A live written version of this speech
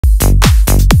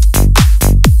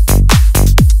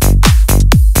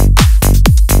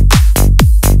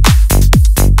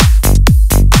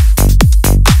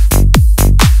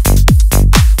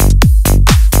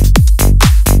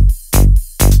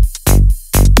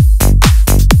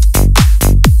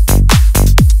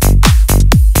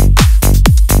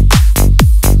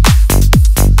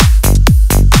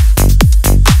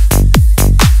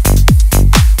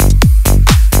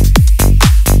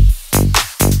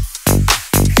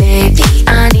Baby,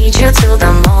 I need you till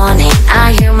the morning.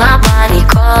 I hear my body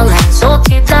calling, so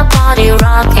keep that body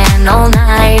rocking all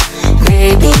night.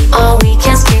 Baby, or we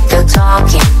can skip the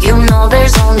talking. You know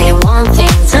there's only one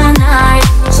thing tonight,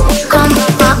 so come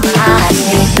rock my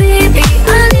body. Baby,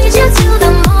 I need you till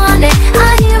the morning.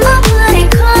 I hear my body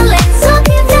calling, so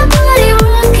keep that body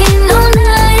rocking all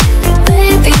night.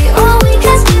 Baby, or we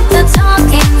can skip the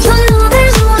talking. You know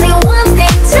there's only one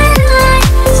thing tonight,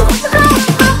 so come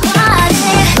rock my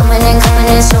body. Coming in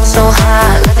so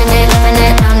hot. Loving it,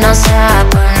 I'm not sad.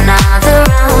 But another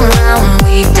round,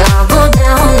 we double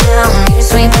down. Baby,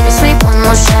 sweet, one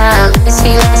more shot. Let me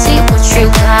see what you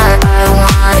got. I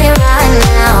want it right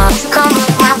now. Come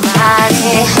rock my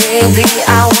body. Baby,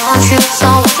 I want you, so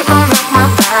won't you come rock my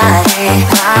body.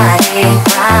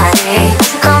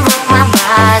 Come rock my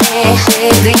body.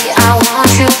 Baby, I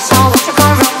want you, so won't you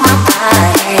come rock my body.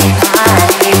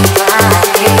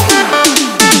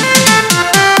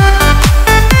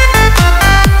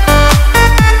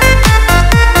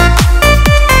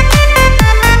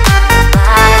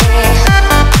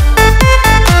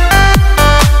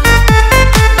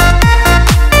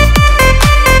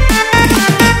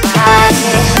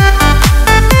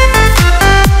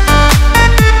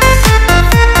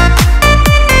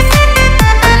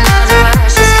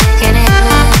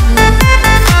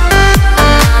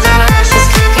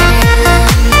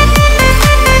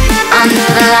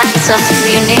 I feel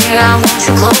you near, I want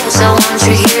you close, I want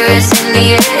you here. It's in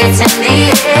the air, it's in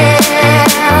the air.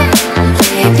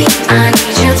 Baby, I need